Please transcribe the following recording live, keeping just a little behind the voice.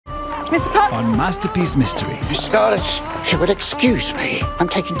Mr. Potts? On Masterpiece Mystery. Miss Scarlet, if you would excuse me, I'm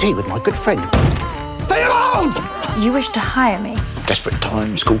taking tea with my good friend. Stay alone! You wish to hire me? Desperate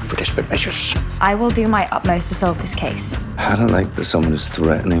times call for desperate measures. I will do my utmost to solve this case. I don't like that someone is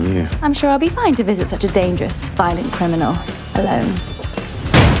threatening you. I'm sure I'll be fine to visit such a dangerous, violent criminal alone.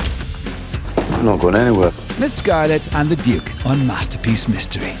 I'm not going anywhere. Miss Scarlet and the Duke on Masterpiece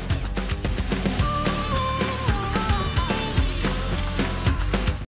Mystery.